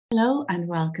Hello and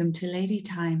welcome to Lady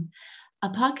Time, a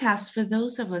podcast for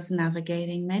those of us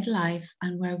navigating midlife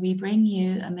and where we bring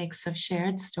you a mix of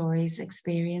shared stories,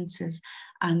 experiences,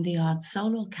 and the odd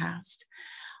solo cast.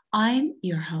 I'm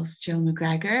your host, Jill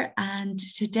McGregor, and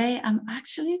today I'm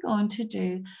actually going to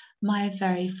do my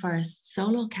very first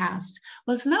solo cast.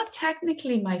 Well, it's not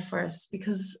technically my first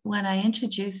because when I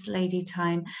introduced Lady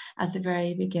Time at the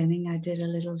very beginning, I did a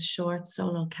little short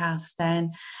solo cast then,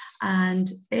 and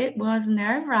it was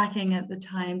nerve-wracking at the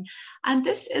time. And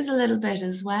this is a little bit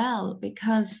as well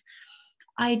because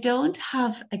I don't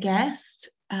have a guest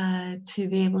to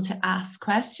be able to ask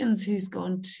questions who's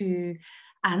going to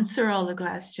answer all the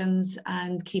questions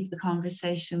and keep the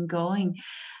conversation going,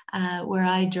 where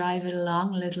I drive it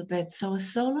along a little bit. So a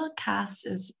solo cast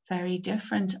is very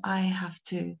different. I have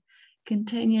to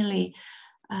continually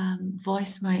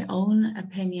voice my own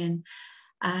opinion.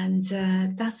 And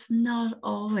that's not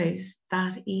always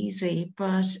that easy.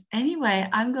 But anyway,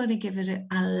 I'm going to give it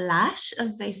a lash,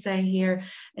 as they say here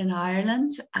in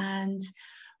Ireland. And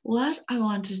what I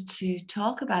wanted to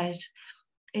talk about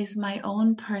is my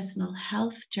own personal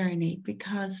health journey,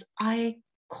 because I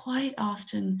quite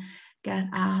often get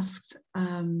asked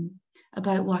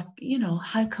about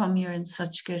how come you're in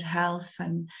such good health,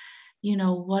 and,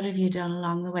 what have you done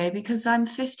along the way? Because I'm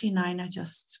 59, I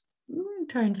just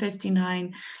turned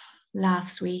 59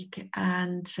 last week,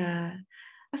 and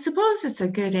I suppose it's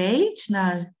a good age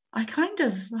now. I'm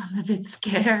a bit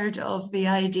scared of the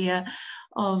idea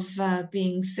of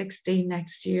being 60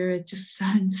 next year. It just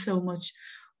sounds so much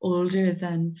older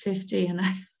than 50, and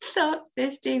I thought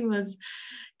 50 was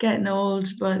getting old,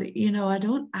 but I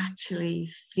don't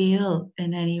actually feel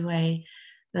in any way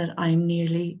that I'm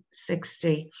nearly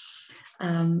 60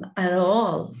 at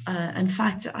all. In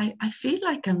fact, I feel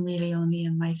like I'm really only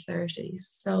in my 30s.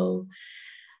 So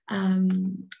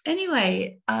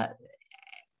anyway,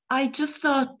 I just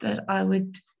thought that I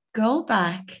would go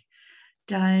back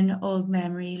down old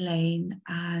memory lane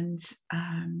and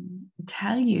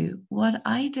tell you what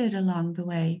I did along the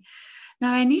way.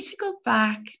 Now, I need to go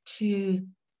back to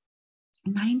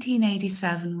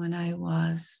 1987 when I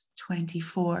was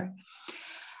 24.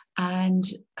 And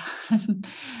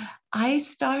I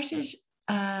started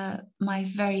my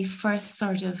very first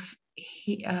sort of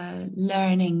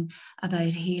learning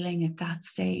about healing at that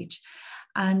stage.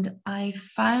 And I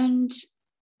found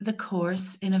the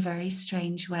course in a very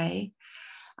strange way.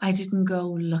 I didn't go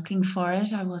looking for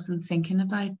it. I wasn't thinking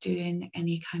about doing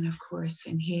any kind of course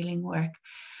in healing work.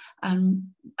 And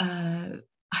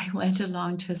I went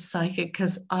along to a psychic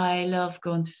because I loved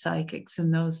going to psychics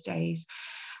in those days.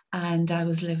 And I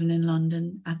was living in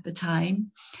London at the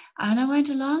time. And I went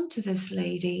along to this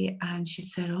lady and she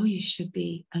said, "Oh, you should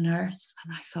be a nurse."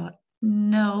 And I thought,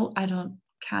 no,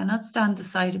 cannot stand the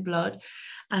sight of blood.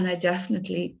 And I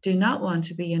definitely do not want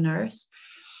to be a nurse.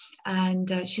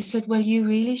 And she said, "Well, you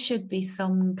really should be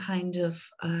some kind of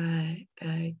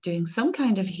doing some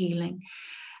kind of healing."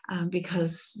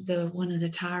 Because one of the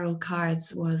tarot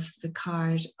cards was the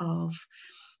card of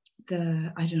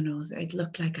I don't know, it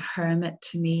looked like a hermit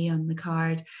to me on the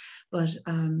card, but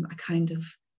a kind of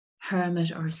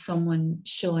hermit or someone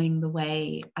showing the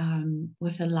way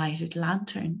with a lighted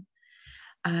lantern.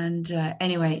 And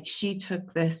anyway, she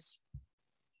took this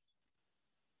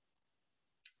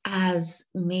as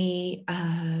me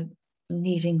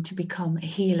needing to become a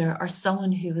healer or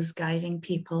someone who was guiding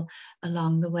people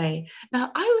along the way.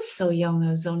 Now, I was so young, I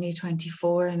was only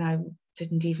 24, and I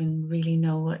didn't even really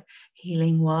know what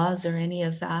healing was or any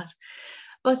of that.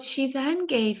 But she then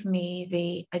gave me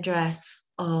the address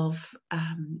of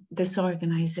this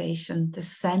organization, the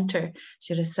center,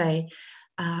 should I say,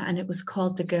 and it was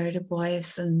called the Gerda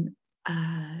Boyesen.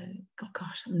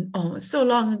 So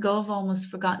long ago, I've almost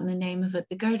forgotten the name of it.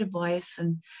 The Gerda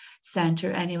Boyesen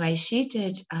Center. Anyway, she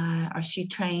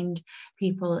trained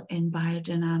people in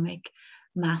biodynamic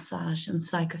massage and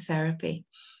psychotherapy.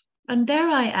 And there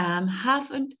I am,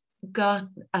 haven't got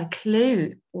a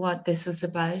clue what this is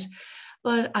about,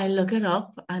 but I look it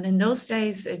up. And in those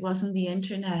days, it wasn't the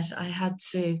internet. I had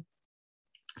to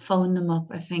phone them up,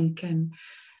 I think, and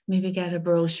maybe get a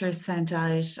brochure sent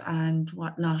out and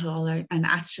whatnot, and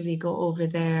actually go over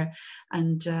there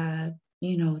and,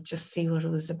 just see what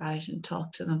it was about and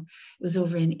talk to them. It was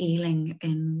over in Ealing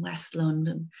in West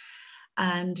London.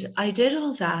 And I did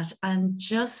all that, and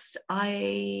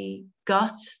I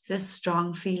got this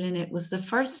strong feeling. It was the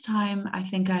first time I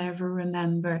think I ever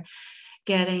remember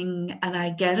getting, and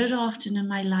I get it often in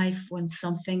my life when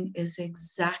something is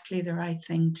exactly the right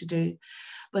thing to do.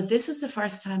 But this is the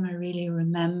first time I really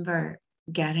remember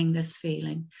getting this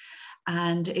feeling.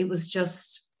 And it was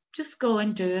just go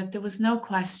and do it. There was no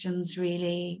questions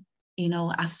really.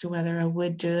 as to whether I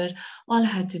would do it. All I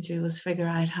had to do was figure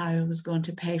out how I was going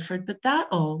to pay for it. But that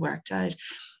all worked out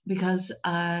because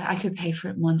I could pay for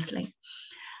it monthly.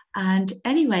 And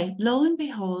anyway, lo and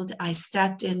behold, I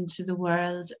stepped into the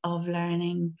world of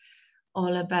learning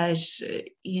all about,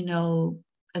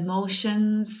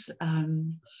 emotions,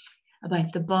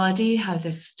 about the body, how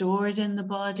they're stored in the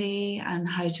body, and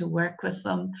how to work with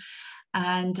them.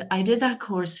 And I did that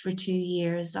course for 2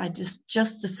 years. I just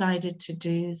decided to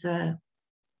do the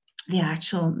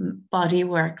actual body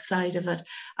work side of it.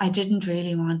 I didn't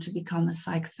really want to become a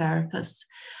psychotherapist,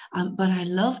 but I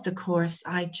loved the course.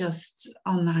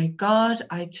 Oh my God,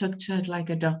 I took to it like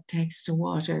a duck takes to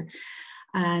water,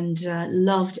 and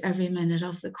loved every minute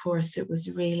of the course. It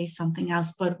was really something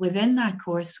else. But within that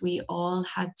course, we all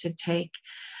had to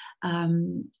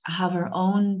have our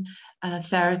own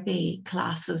therapy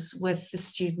classes with the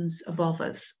students above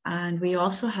us. And we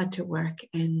also had to work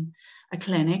in a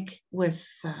clinic with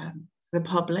the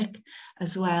public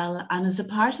as well. And as a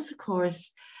part of the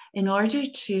course, in order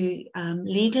to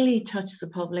legally touch the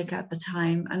public at the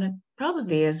time, and it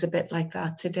probably is a bit like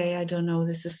that today, I don't know,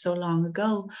 this is so long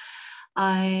ago,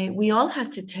 we all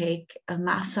had to take a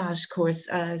massage course,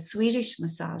 a Swedish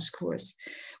massage course,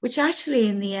 which actually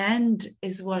in the end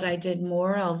is what I did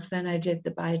more of than I did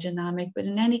the biodynamic. But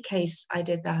in any case, I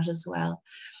did that as well.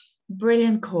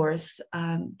 Brilliant course.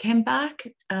 Came back.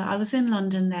 I was in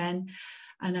London then,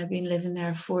 and I've been living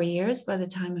there 4 years by the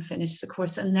time I finished the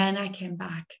course. And then I came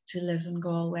back to live in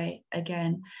Galway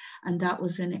again, and that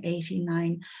was in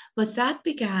 '89. But that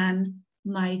began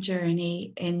my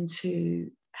journey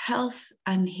into health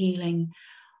and healing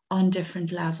on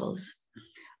different levels.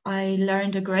 I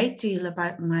learned a great deal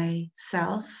about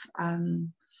myself.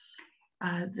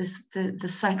 The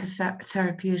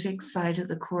psychotherapeutic side of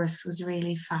the course was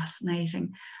really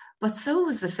fascinating, but so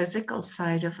was the physical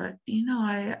side of it.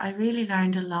 I really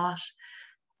learned a lot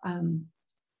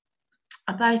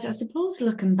about, I suppose,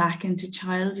 looking back into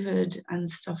childhood and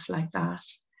stuff like that.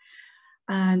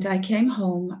 And I came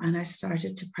home and I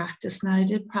started to practice. Now, I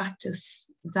did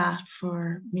practice that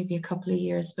for maybe a couple of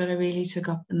years, but I really took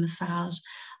up the massage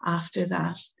after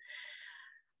that.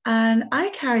 And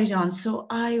I carried on. So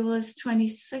I was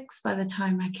 26 by the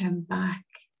time I came back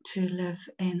to live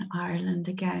in Ireland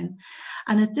again.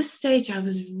 And at this stage, I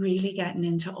was really getting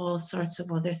into all sorts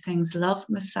of other things. Loved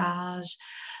massage,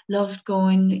 loved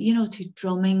going, to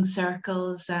drumming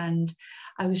circles. And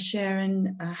I was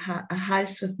sharing a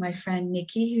house with my friend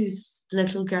Nikki, who's a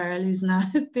little girl, who's now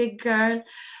a big girl,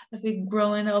 a big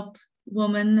growing up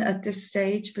woman at this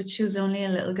stage, but she was only a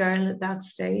little girl at that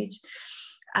stage.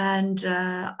 And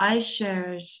I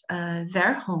shared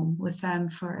their home with them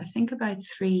for, I think, about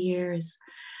 3 years.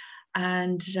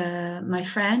 And my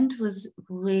friend was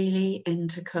really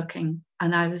into cooking,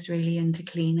 and I was really into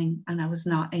cleaning, and I was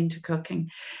not into cooking.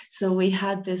 So we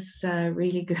had this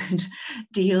really good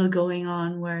deal going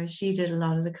on where she did a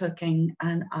lot of the cooking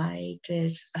and I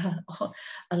did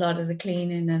a lot of the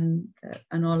cleaning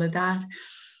and all of that.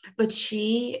 But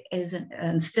she is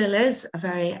and still is a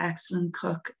very excellent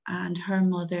cook, and her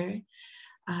mother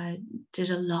did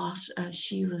a lot.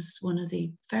 She was one of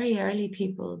the very early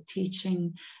people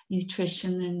teaching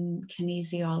nutrition and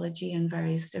kinesiology and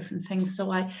various different things.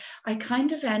 So I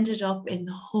kind of ended up in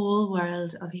the whole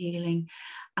world of healing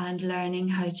and learning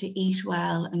how to eat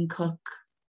well and cook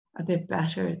a bit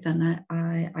better than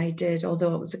I did,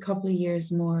 although it was a couple of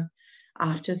years more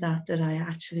after that I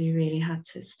actually really had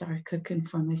to start cooking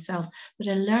for myself. But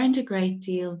I learned a great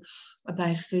deal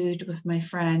about food with my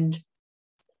friend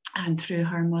and through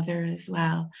her mother as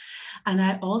well. And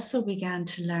I also began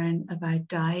to learn about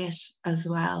diet as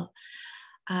well.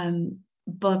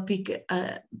 But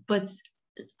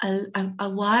a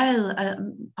while,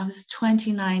 I was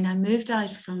 29, I moved out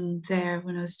from there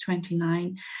when I was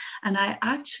 29. And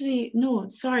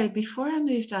before I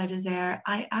moved out of there,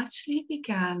 I actually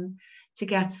began to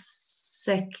get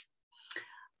sick.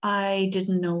 I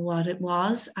didn't know what it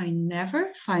was. I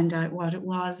never found out what it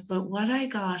was, but what I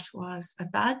got was a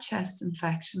bad chest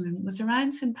infection, and it was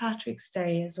around St. Patrick's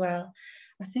Day as well.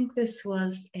 I think this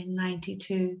was in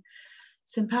 '92,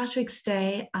 St. Patrick's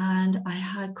Day, and I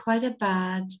had quite a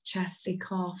bad chesty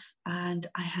cough and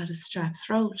I had a strep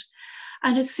throat.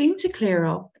 And it seemed to clear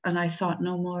up and I thought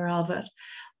no more of it.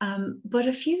 But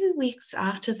a few weeks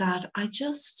after that, I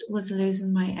just was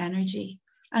losing my energy.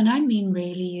 And I mean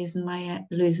really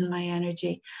losing my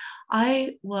energy.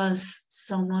 I was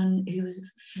someone who was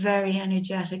very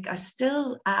energetic. I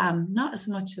still am, not as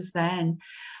much as then,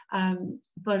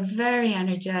 but very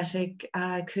energetic.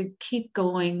 I could keep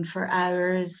going for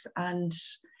hours, and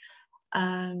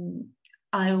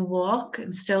I walk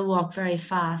and still walk very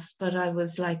fast, but I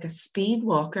was like a speed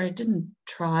walker. I didn't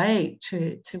try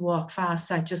to walk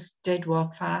fast. I just did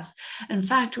walk fast. In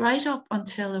fact, right up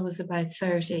until I was about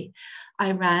 30,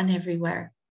 I ran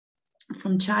everywhere.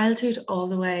 From childhood all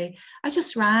the way, I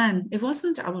just ran. I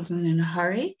wasn't in a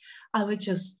hurry. I would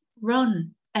just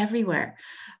run everywhere.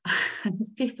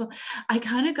 People, I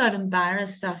kind of got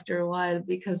embarrassed after a while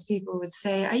because people would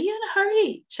say, "Are you in a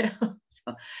hurry, Jill?"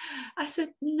 So I said,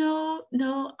 no,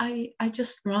 I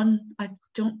just run. I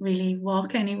don't really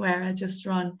walk anywhere. I just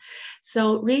run.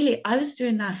 So really, I was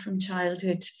doing that from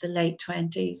childhood to the late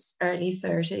 20s, early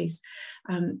 30s.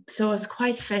 So I was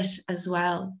quite fit as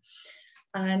well.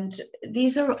 And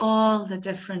these are all the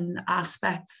different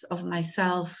aspects of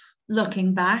myself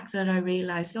looking back that I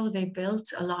realized, oh, they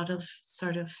built a lot of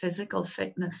sort of physical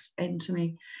fitness into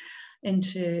me,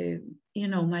 into,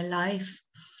 my life.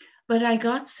 But I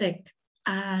got sick,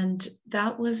 and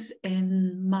that was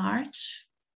in March.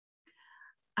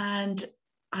 And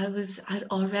I'd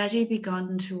already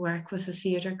begun to work with a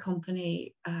theatre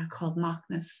company called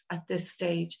Machnus at this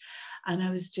stage. And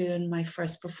I was doing my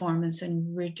first performance,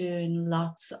 and we're doing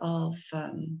lots of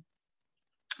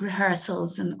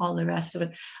rehearsals and all the rest of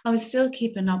it. I was still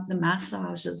keeping up the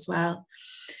massage as well.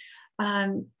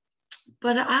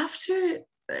 But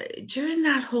during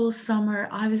that whole summer,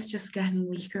 I was just getting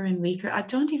weaker and weaker. I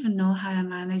don't even know how I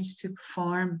managed to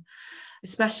perform,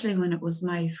 especially when it was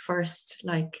my first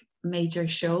major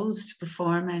shows to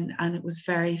perform, and it was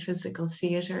very physical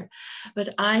theatre. But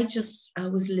I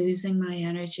was losing my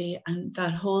energy, and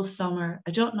that whole summer,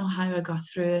 I don't know how I got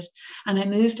through it. And I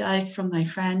moved out from my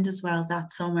friend as well that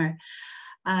summer.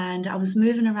 And I was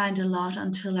moving around a lot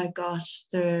until I got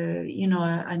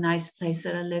a nice place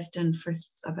that I lived in for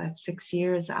about 6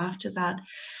 years after that.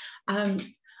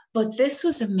 But this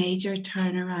was a major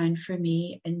turnaround for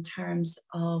me in terms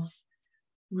of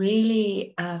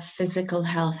really physical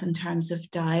health, in terms of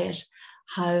diet,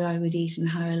 how I would eat and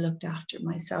how I looked after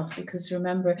myself. Because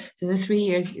remember, for the 3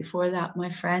 years before that, my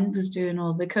friend was doing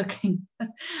all the cooking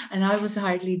and I was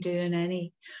hardly doing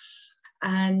any.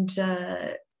 And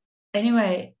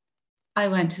anyway, I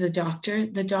went to the doctor.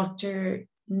 The doctor,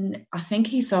 I think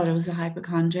he thought I was a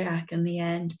hypochondriac in the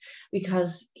end,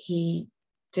 because he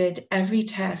did every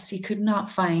test. He could not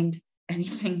find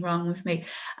anything wrong with me.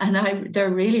 And there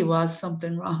really was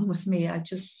something wrong with me. I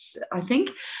think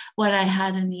what I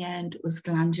had in the end was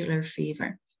glandular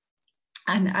fever.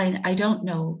 And I don't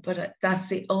know, but that's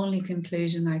the only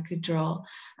conclusion I could draw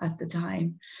at the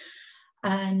time.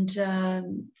 And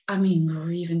we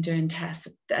were even doing tests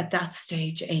at that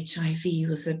stage. HIV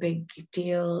was a big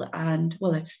deal, and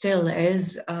well, it still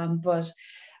is. But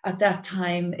at that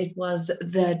time, it was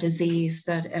the disease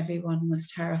that everyone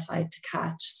was terrified to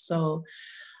catch. So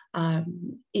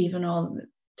even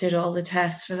did all the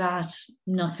tests for that,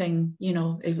 nothing.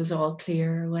 It was all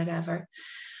clear or whatever.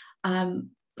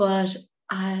 But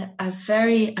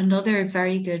another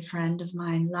very good friend of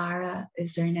mine, Lara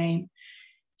is her name.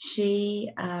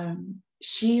 She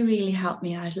really helped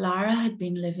me out. Lara had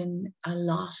been living a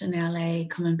lot in LA,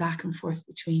 coming back and forth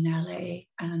between LA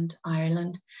and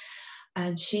Ireland.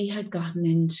 And she had gotten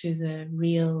into the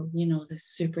real, the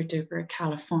super duper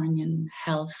Californian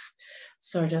health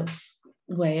sort of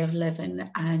way of living.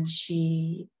 And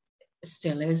she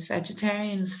still is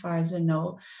vegetarian, as far as I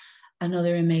know.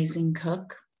 Another amazing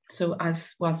cook. So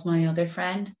as was my other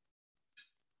friend.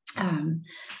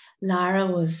 Lara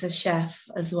was a chef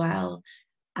as well,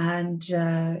 and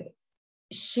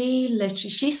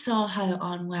she saw how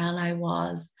unwell I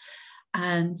was,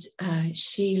 and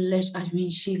she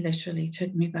literally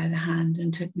took me by the hand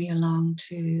and took me along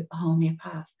to a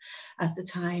homeopath at the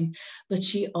time. But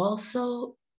she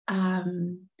also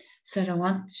said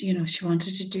she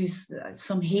wanted to do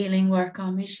some healing work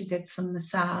on me. She did some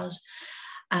massage,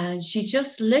 and she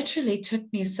just literally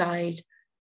took me aside,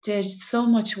 did so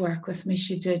much work with me.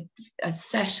 She did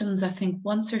sessions, I think,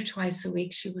 once or twice a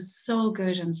week. She was so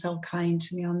good and so kind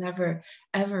to me. I'll never,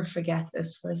 ever forget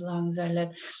this for as long as I live.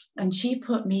 And she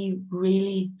put me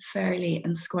really fairly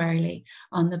and squarely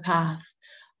on the path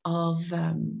of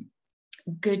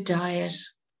good diet,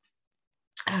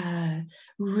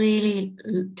 really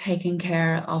taking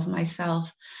care of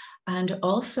myself, and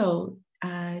also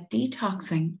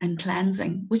detoxing and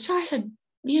cleansing, which I had,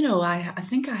 I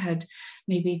think I had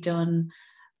maybe done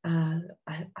a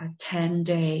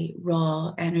 10-day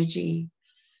raw energy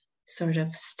sort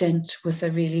of stint with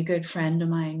a really good friend of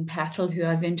mine, Petal, who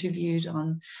I've interviewed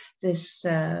on this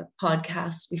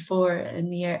podcast before in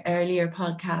the earlier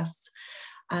podcasts.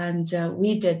 And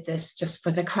we did this just for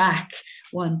the crack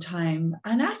one time.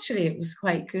 And actually it was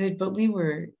quite good, but we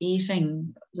were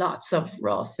eating lots of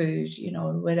raw food, you know,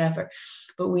 whatever.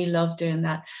 But we loved doing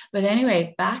that. But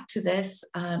anyway, back to this.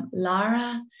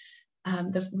 Lara,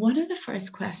 one of the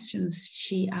first questions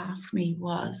she asked me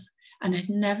was, and I'd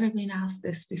never been asked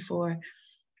this before,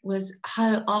 was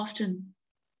how often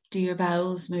do your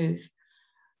bowels move?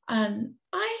 And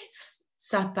I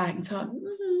sat back and thought,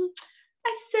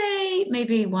 I'd say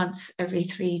maybe once every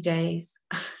 3 days.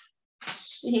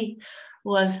 She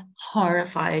was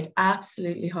horrified,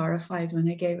 absolutely horrified when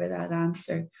I gave her that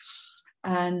answer.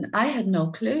 And I had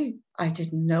no clue. I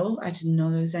didn't know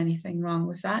there was anything wrong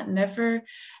with that. Never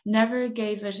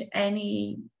gave it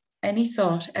any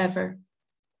thought ever.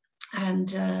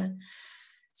 And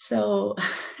so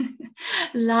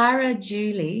Lara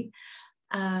Julie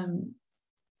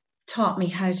taught me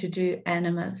how to do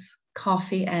enemas,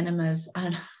 coffee enemas.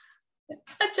 And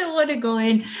I don't want to go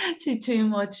into too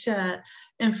much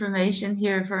information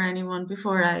here for anyone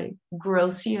before I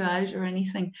gross you out or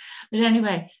anything. But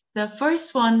anyway, the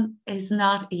first one is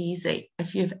not easy.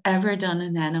 If you've ever done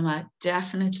an enema,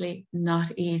 definitely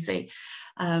not easy.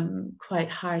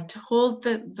 Quite hard to hold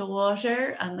the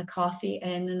water and the coffee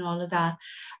in and all of that.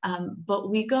 But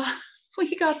we got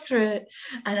through it.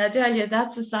 And I tell you,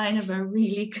 that's a sign of a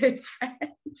really good friend.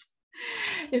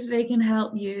 If they can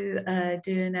help you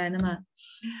do an enema.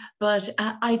 But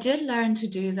I did learn to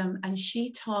do them, and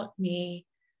she taught me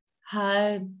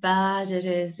how bad it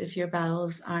is if your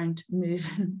bowels aren't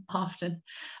moving often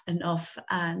enough.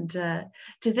 And to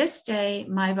this day,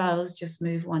 my bowels just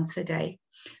move once a day.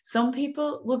 Some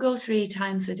people will go 3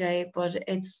 times a day, but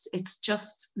it's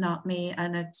just not me.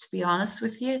 And to be honest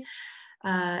with you,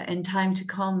 in time to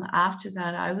come after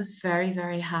that, I was very,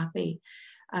 very happy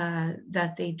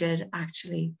that they did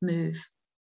actually move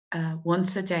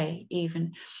once a day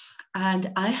even.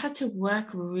 And I had to work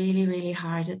really, really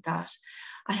hard at that.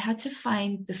 I had to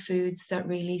find the foods that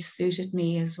really suited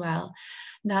me as well.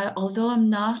 Now, although I'm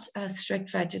not a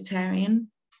strict vegetarian,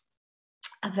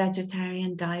 a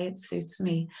vegetarian diet suits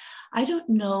me. I don't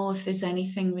know if there's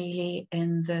anything really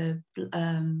in the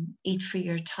Eat for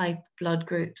Your type blood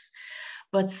groups,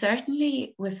 but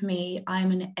certainly with me,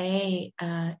 I'm an A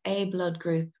blood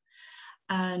group,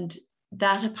 and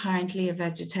that apparently a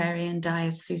vegetarian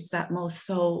diet suits that most.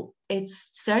 So it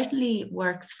certainly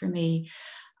works for me.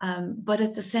 But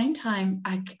at the same time,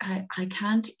 I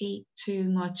can't eat too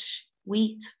much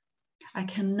wheat. I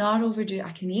cannot overdo.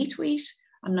 I can eat wheat.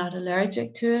 I'm not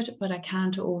allergic to it, but I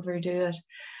can't overdo it.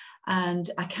 And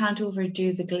I can't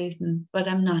overdo the gluten, but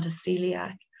I'm not a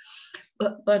celiac.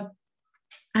 But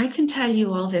I can tell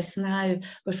you all this now,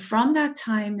 but from that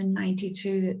time in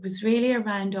 92, it was really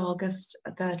around August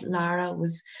that Lara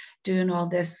was doing all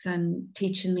this and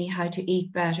teaching me how to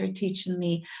eat better, teaching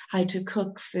me how to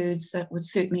cook foods that would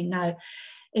suit me. Now,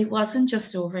 it wasn't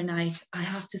just overnight, I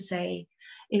have to say.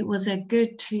 It was a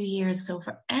good 2 years. So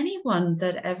for anyone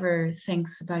that ever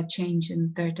thinks about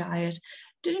changing their diet,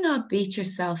 do not beat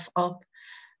yourself up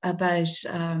about,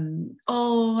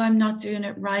 I'm not doing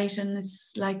it right and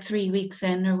it's like 3 weeks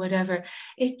in or whatever.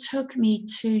 It took me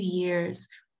 2 years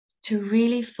to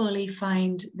really fully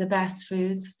find the best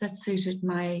foods that suited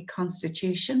my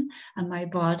constitution and my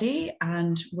body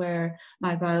and where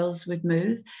my bowels would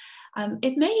move.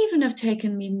 It may even have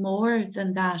taken me more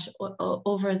than that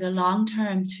over the long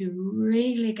term to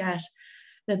really get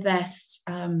the best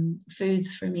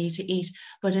foods for me to eat.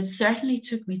 But it certainly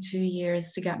took me 2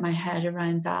 years to get my head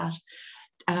around that,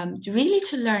 really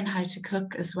to learn how to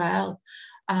cook as well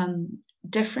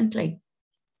differently.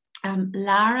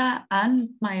 Lara and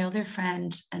my other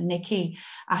friend, Nikki,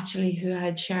 actually, who I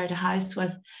had shared a house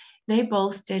with, they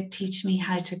both did teach me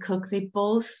how to cook. They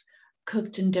both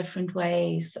cooked in different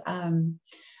ways. And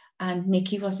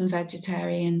Nikki wasn't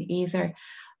vegetarian either.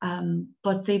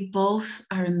 But they both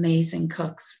are amazing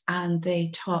cooks, and they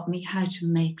taught me how to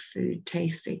make food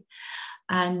tasty.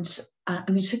 And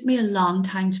it took me a long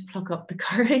time to pluck up the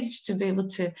courage to be able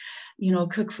to,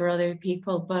 cook for other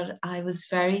people. But I was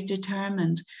very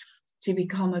determined to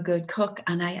become a good cook,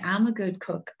 and I am a good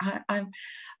cook.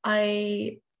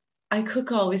 I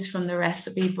cook always from the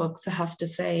recipe books, I have to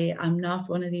say. I'm not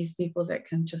one of these people that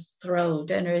can just throw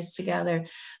dinners together,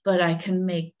 but I can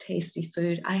make tasty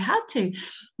food. I had to,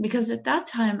 because at that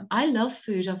time, I love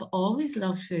food. I've always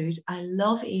loved food. I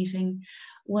love eating.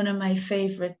 One of my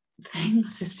favorite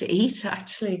things is to eat,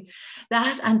 actually,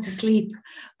 that and to sleep,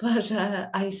 but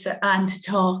and to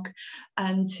talk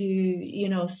and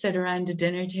to sit around a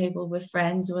dinner table with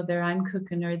friends, whether I'm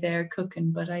cooking or they're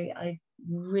cooking. But I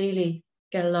really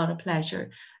get a lot of pleasure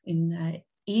in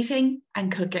eating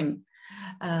and cooking.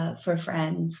 for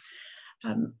friends.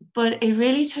 But it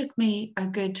really took me a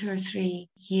good 2 or 3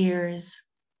 years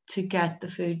to get the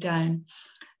food down,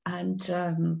 and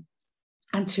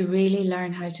to really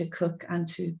learn how to cook and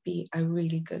to be a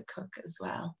really good cook as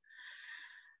well.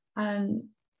 And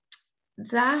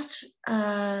that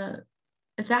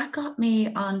that got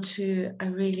me onto a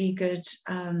really good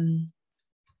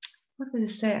what would I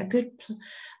say?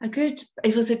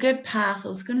 It was a good path. I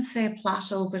was going to say a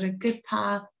plateau, but a good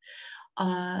path.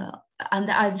 And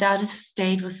that has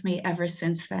stayed with me ever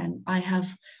since then. I have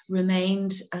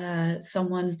remained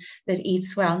someone that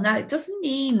eats well. Now, it doesn't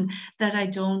mean that I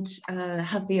don't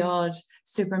have the odd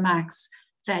Supermax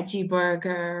veggie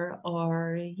burger,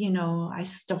 or, I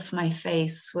stuff my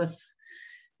face with,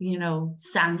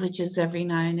 sandwiches every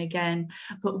now and again.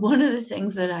 But one of the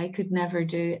things that I could never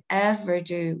do, ever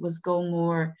do, was go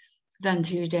more than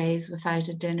 2 days without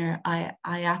a dinner. I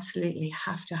absolutely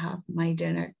have to have my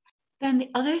dinner. Then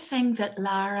the other thing that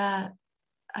Lara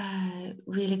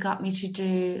really got me to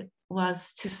do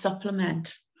was to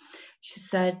supplement. She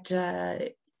said,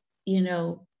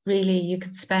 really, you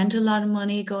could spend a lot of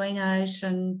money going out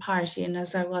and partying,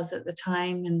 as I was at the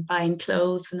time, and buying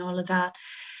clothes and all of that.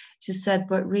 She said,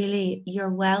 but really,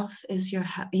 your health is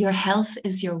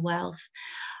your wealth.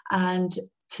 And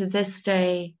to this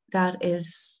day, it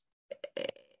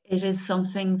is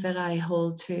something that I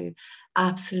hold to.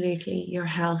 Absolutely, your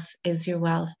health is your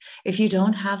wealth. If you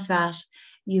don't have that,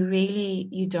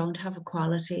 you don't have a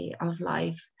quality of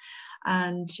life.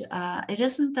 And it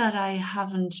isn't that I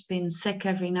haven't been sick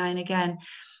every now and again,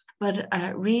 but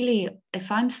really,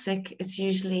 if I'm sick, it's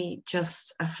usually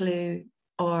just a flu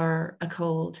or a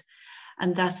cold.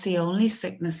 And that's the only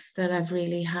sickness that I've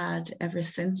really had ever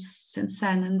since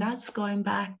then. And that's going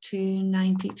back to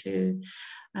 92.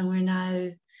 And we're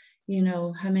now,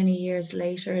 how many years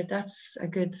later? That's a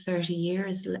good 30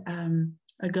 years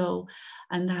ago.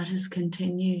 And that has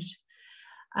continued.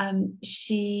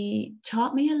 She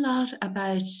taught me a lot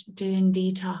about doing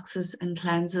detoxes and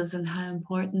cleanses and how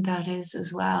important that is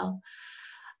as well.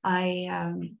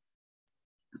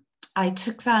 I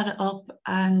took that up,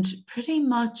 and pretty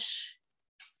much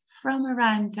from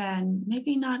around then,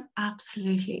 maybe not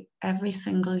absolutely every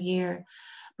single year,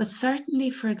 but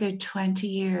certainly for a good 20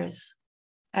 years,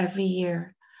 every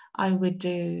year, I would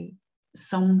do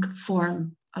some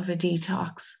form of a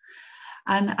detox.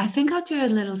 And I think I'll do a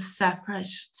little separate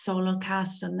solo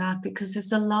cast on that, because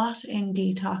there's a lot in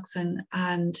detoxing,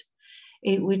 and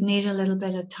it would need a little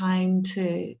bit of time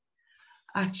to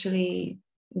actually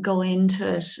go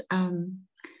into it,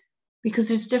 because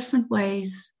there's different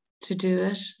ways to do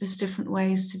it. There's different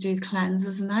ways to do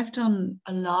cleanses, and I've done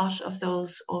a lot of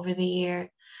those over the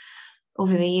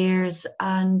years,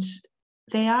 and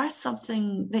they are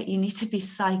something that you need to be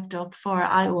psyched up for.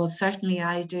 Certainly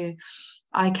I do.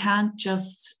 I can't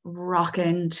just rock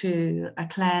into a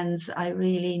cleanse. I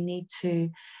really need to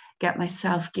get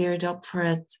myself geared up for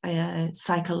it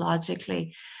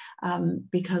psychologically,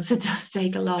 because it does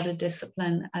take a lot of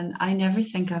discipline. And I never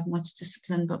think I have much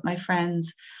discipline, but my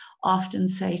friends often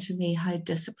say to me how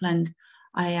disciplined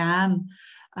I am.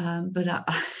 But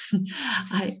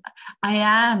I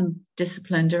am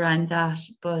disciplined around that,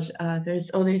 but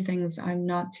there's other things I'm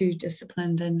not too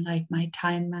disciplined in, like my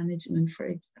time management,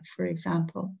 for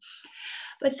example.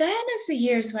 But then as the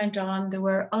years went on, there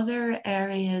were other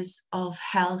areas of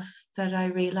health that I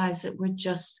realized that were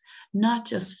just not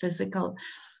just physical.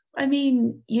 I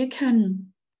mean, you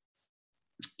can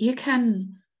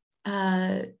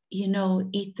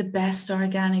eat the best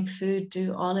organic food,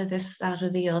 do all of this, that, or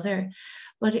the other.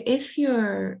 But if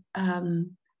your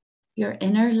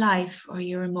inner life or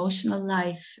your emotional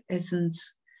life isn't,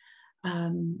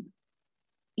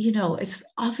 it's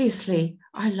obviously,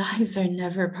 our lives are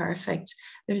never perfect.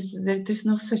 There's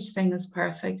no such thing as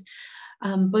perfect.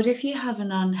 But if you have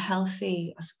an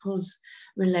unhealthy, I suppose,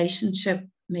 relationship,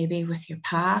 maybe with your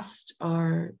past,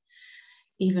 or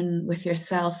even with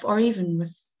yourself, or even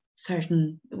with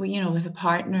with a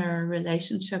partner or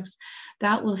relationships,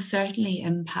 that will certainly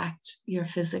impact your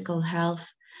physical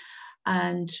health.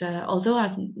 And although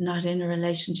I'm not in a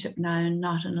relationship now, and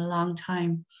not in a long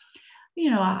time,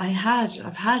 I've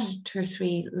had 2 or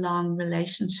 3 long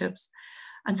relationships,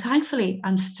 and thankfully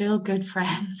I'm still good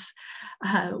friends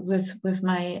with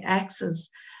my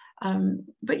exes.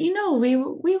 But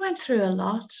we went through a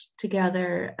lot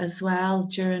together as well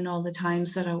during all the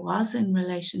times that I was in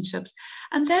relationships,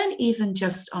 and then even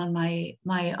just on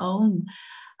my own.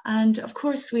 And of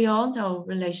course, we all know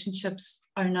relationships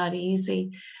are not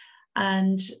easy.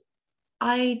 And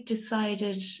I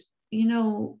decided,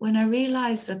 when I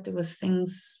realized that there was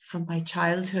things from my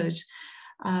childhood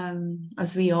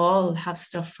as we all have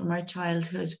stuff from our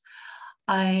childhood.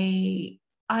 I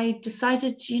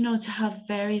decided, you know, to have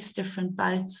various different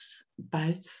bouts,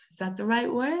 is that the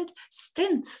right word?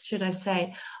 Stints, should I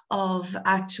say, of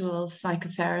actual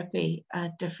psychotherapy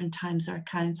at different times, or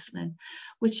counseling,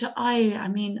 which I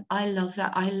mean, I love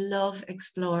that. I love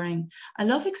exploring. I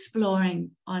love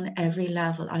exploring on every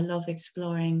level. I love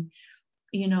exploring,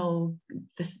 you know,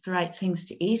 the right things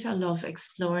to eat. I love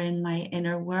exploring my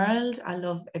inner world. I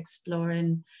love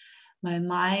exploring my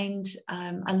mind.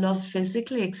 I love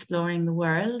physically exploring the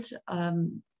world,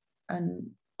 and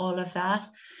all of that.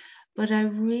 But I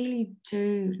really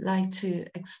do like to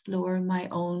explore my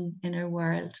own inner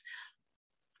world.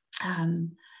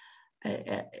 Um,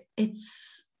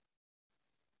 it's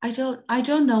I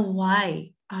don't know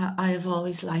why I've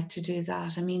always liked to do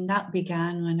that. I mean, that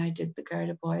began when I did the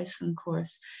Gerda Boyson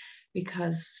course,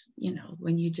 because, you know,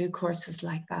 when you do courses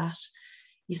like that,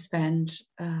 you spend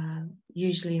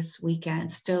usually it's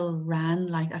weekend, still ran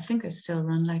like, I think they still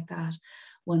run like that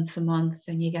once a month,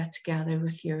 and you get together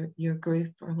with your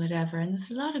group or whatever. And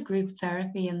there's a lot of group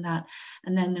therapy in that.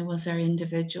 And then there was our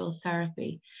individual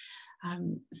therapy.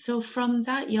 So from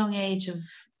that young age of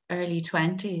early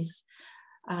 20s,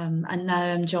 and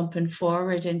now I'm jumping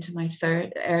forward into my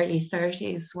early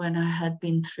 30s, when I had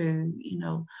been through, you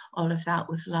know, all of that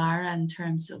with Lara in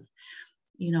terms of,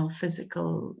 you know,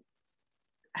 physical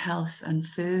health and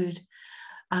food.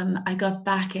 I got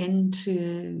back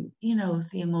into, you know,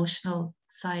 the emotional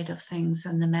side of things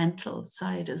and the mental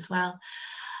side as well.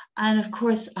 And of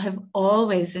course, I've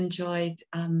always enjoyed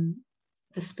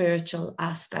the spiritual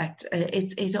aspect.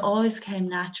 It always came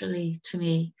naturally to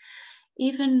me,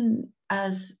 even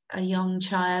as a young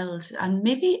child. And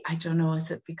maybe, I don't know,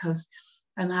 is it because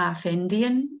I'm half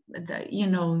Indian, that, you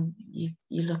know, you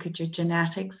look at your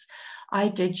genetics. I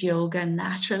did yoga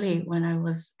naturally when I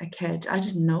was a kid. I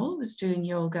didn't know I was doing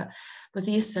yoga, but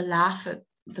they used to laugh at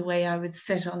the way I would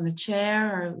sit on the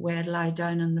chair, or the way I'd lie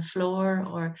down on the floor.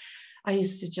 Or I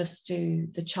used to just do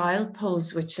the child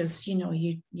pose, which is, you know,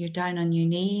 you're down on your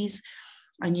knees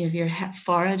and you have your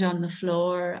forehead on the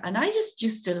floor. And I just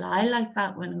used to lie like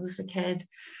that when I was a kid.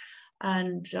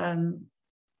 And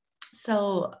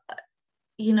so,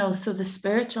 you know, so the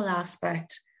spiritual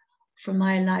aspect for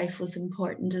my life was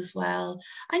important as well.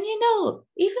 And, you know,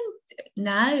 even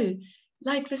now,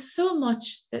 like, there's so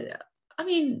much that, I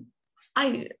mean,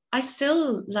 I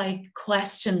still like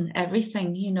question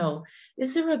everything, you know.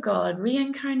 Is there a God,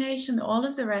 reincarnation, all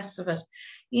of the rest of it,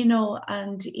 you know?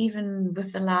 And even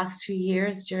with the last 2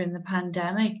 years during the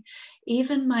pandemic,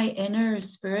 even my inner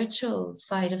spiritual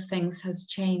side of things has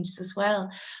changed as well.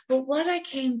 But what I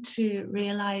came to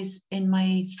realize in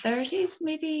my 30s,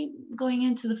 maybe going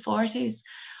into the 40s,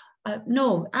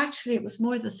 no, actually it was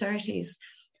more the 30s,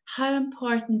 how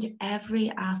important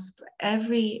every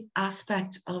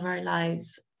aspect of our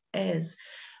lives is.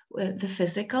 The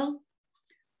physical,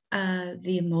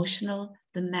 the emotional,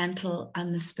 the mental,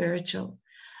 and the spiritual.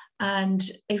 And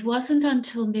it wasn't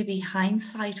until maybe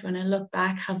hindsight, when I look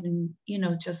back, having, you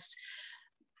know, just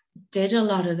did a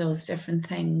lot of those different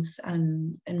things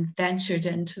and ventured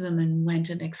into them and went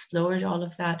and explored all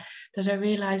of that, that I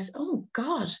realized, oh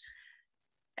God,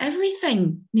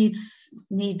 everything needs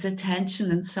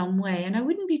attention in some way. And I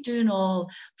wouldn't be doing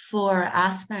all four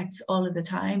aspects all of the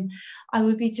time. I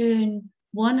would be doing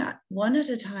one at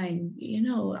a time, you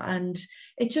know, and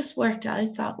it just worked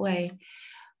out that way.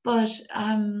 But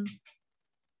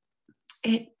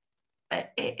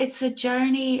it's a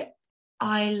journey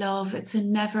I love. It's a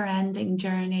never-ending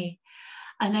journey.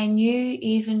 And I knew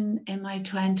even in my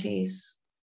 20s,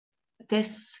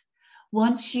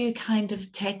 once you kind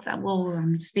of take that, well,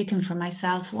 I'm speaking for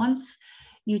myself, once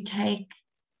you take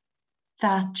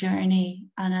that journey,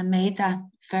 and I made that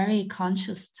very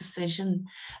conscious decision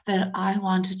that I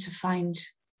wanted to find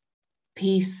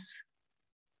peace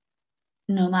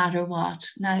no matter what.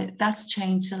 Now that's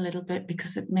changed a little bit,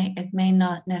 because it may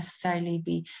not necessarily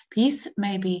be peace, it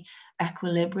may be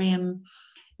equilibrium,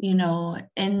 you know,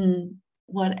 in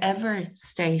whatever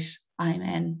state I'm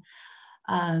in,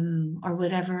 or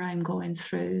whatever I'm going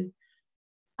through.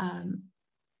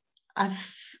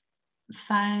 I've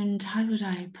found, how would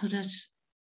I put it?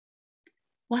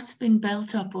 What's been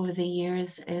built up over the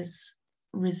years is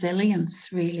resilience,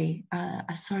 really,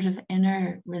 a sort of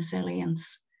inner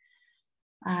resilience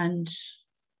and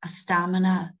a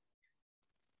stamina.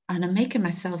 And I'm making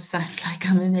myself sound like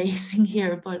I'm amazing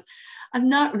here, but I'm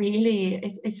not really.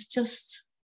 It's just,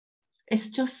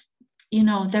 you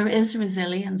know, there is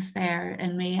resilience there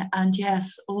in me. And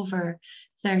yes, over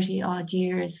 30 odd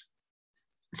years,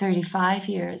 35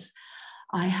 years,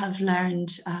 I have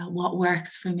learned what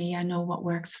works for me. I know what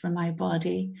works for my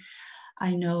body.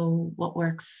 I know what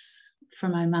works for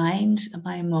my mind and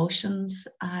my emotions,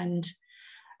 and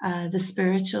the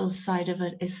spiritual side of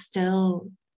it is still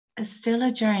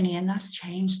a journey, and that's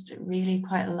changed really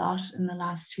quite a lot in the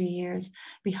last 2 years.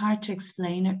 It'd be hard to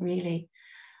explain it really,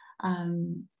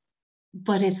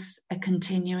 but it's a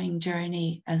continuing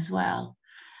journey as well.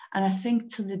 And I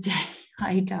think till the day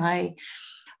I die,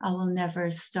 I will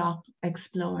never stop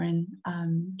exploring.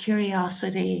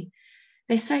 Curiosity.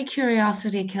 They say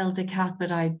curiosity killed the cat,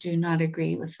 but I do not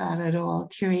agree with that at all.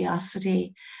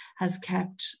 Curiosity has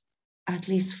kept, at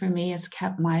least for me, it's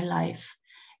kept my life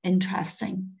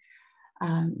interesting.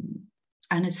 And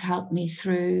it's helped me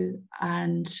through.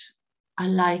 And I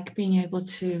like being able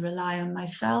to rely on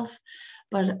myself,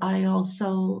 but I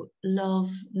also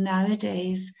love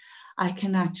nowadays I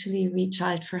can actually reach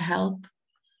out for help.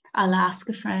 I'll ask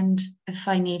a friend if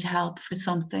I need help for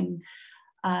something.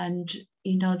 And,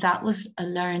 that was a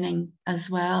learning as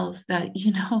well, that,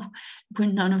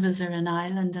 when none of us are an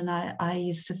island. And I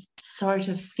used to sort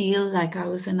of feel like I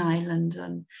was an island,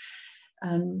 and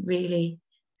really,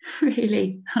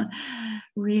 really,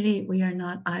 really, we are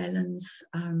not islands.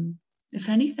 If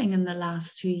anything, in the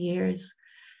last 2 years,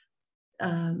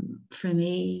 for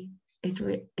me,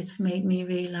 it's made me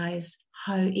realize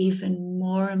how even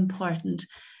more important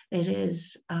it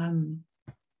is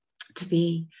to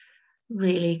be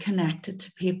really connected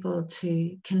to people,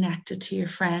 to connected to your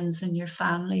friends and your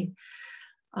family.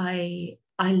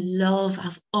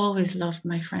 I've always loved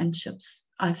my friendships.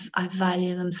 I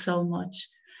value them so much.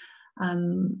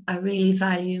 I really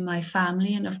value my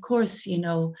family, and of course,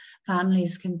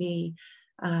 families can be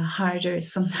harder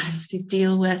sometimes to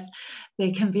deal with.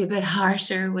 They can be a bit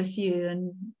harsher with you,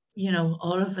 and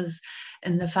all of us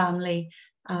in the family.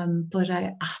 But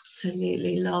I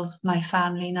absolutely love my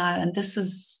family now, and this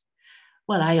is,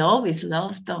 well, I always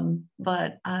loved them,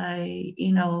 but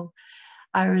our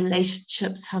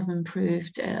relationships have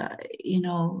improved.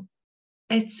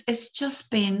 It's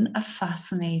just been a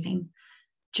fascinating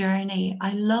journey.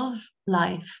 I love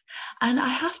life. And I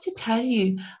have to tell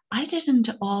you, I didn't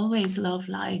always love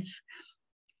life.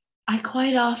 I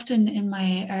quite often, in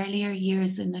my earlier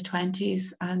years in the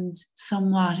 20s and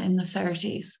somewhat in the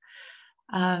 30s,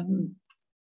 I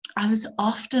was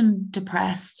often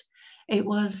depressed. It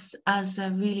was, as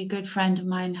a really good friend of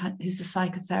mine who's a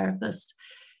psychotherapist,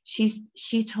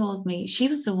 she told me, she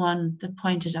was the one that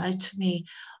pointed out to me,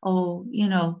 oh,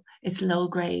 it's low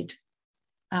grade.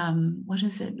 What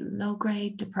is it? Low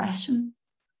grade depression.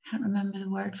 I can't remember the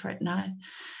word for it now.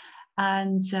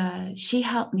 And she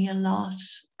helped me a lot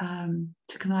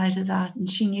to come out of that. And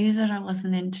she knew that I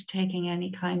wasn't into taking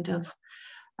any kind of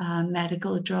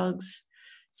medical drugs.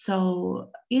 So,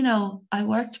 I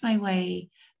worked my way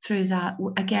through that.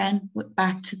 Again,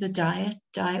 back to the diet.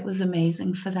 Diet was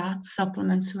amazing for that.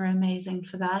 Supplements were amazing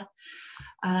for that.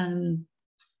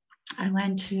 I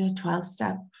went to a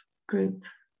 12-step group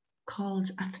called,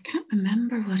 I can't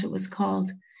remember what it was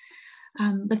called,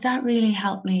 but that really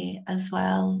helped me as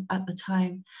well at the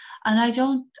time. And I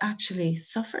don't actually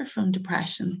suffer from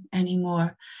depression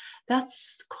anymore.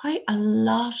 That's quite a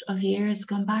lot of years,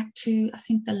 gone back to, I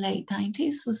think, the late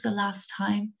 90s was the last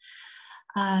time.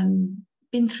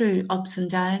 Been through ups and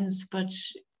downs, but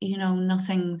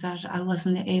nothing that I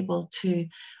wasn't able to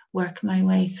work my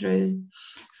way through.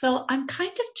 So I'm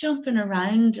kind of jumping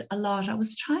around a lot. I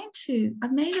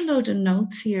made a load of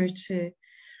notes here to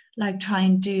try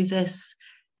and do this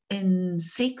in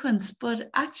sequence, but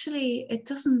actually it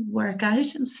doesn't work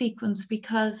out in sequence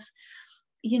because,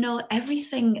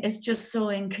 everything is just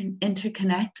so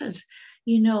interconnected.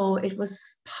 It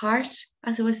was part,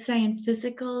 as I was saying,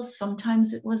 physical.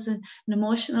 Sometimes it was an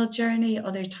emotional journey.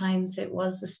 Other times it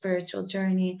was a spiritual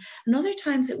journey. And other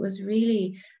times it was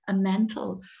really a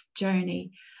mental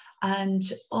journey. And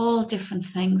all different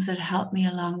things that helped me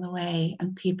along the way,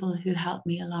 and people who helped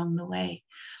me along the way.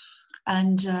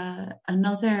 And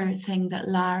another thing that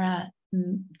Lara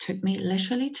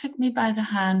literally took me by the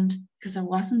hand, because I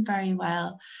wasn't very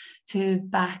well, to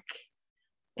back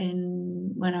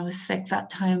in when I was sick that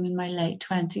time in my late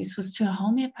 20s, was to a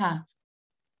homeopath.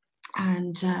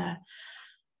 And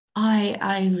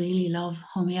I really love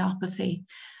homeopathy.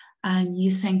 And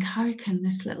you think, how can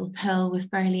this little pill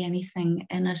with barely anything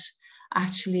in it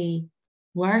actually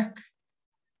work?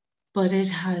 But it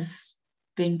has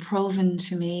been proven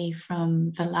to me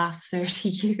from the last 30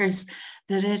 years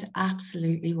that it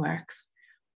absolutely works.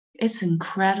 It's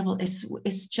incredible.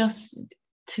 It's just,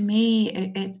 to me,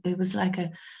 it was like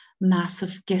a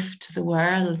massive gift to the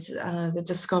world, the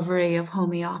discovery of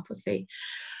homeopathy.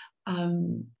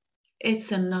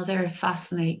 it's another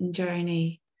fascinating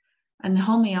journey. And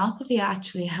homeopathy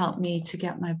actually helped me to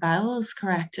get my bowels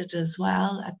corrected as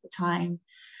well at the time.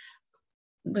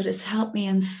 But it's helped me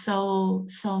in so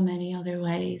many other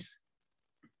ways.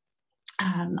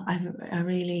 I've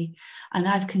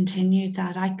continued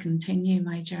that. I continue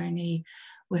my journey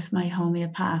with my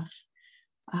homeopath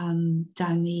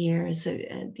down the years.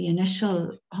 The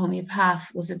initial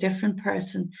homeopath was a different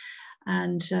person,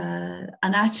 and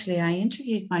actually I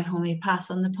interviewed my homeopath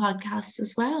on the podcast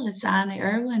as well. It's Anne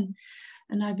Irwin,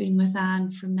 and I've been with Anne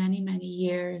for many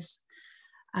years,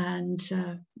 and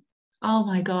oh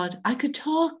my God, I could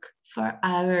talk for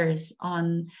hours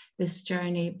on this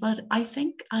journey, but I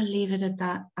think I'll leave it at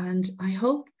that. And I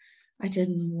hope I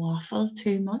didn't waffle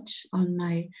too much on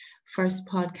my first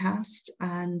podcast.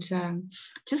 And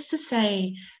just to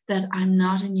say that I'm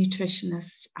not a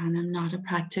nutritionist and I'm not a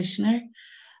practitioner.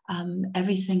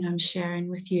 Everything I'm sharing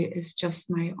with you is just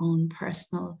my own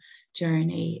personal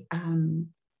journey.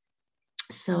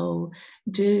 So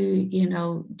do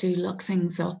look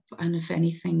things up, and if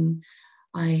anything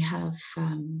I have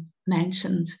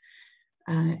mentioned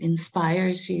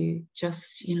inspires you,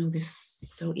 just this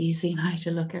is so easy now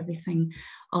to look everything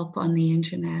up on the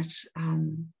internet,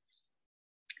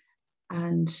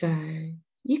 and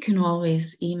you can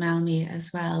always email me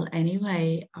as well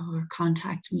anyway, or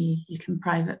contact me. You can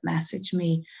private message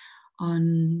me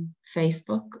on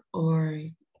Facebook, or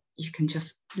you can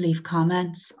just leave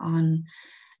comments on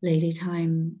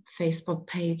Ladytime Facebook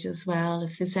page as well,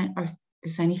 if there's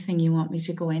anything you want me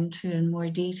to go into in more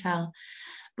detail.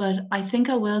 But I think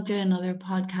I will do another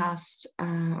podcast,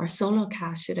 or solo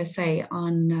cast, should I say,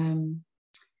 on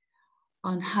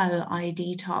how I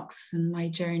detox and my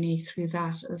journey through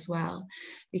that as well,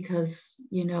 because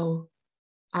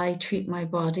I treat my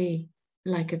body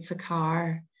like it's a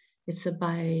car. It's a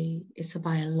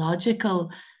biological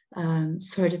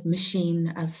sort of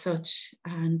machine as such,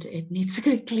 and it needs to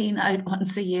get cleaned out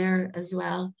once a year as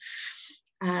well.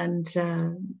 And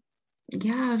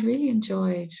I've really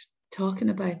enjoyed talking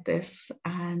about this,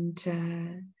 and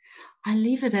I'll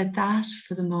leave it at that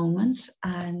for the moment,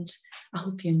 and I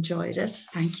hope you enjoyed it.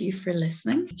 Thank you for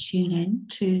listening. Tune in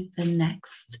to the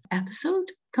next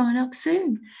episode coming up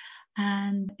soon.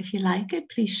 And if you like it,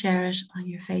 please share it on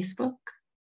your Facebook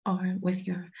or with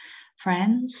your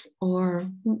friends or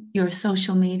your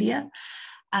social media,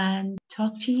 and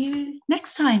talk to you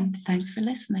next time. Thanks for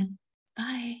listening.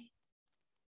 Bye.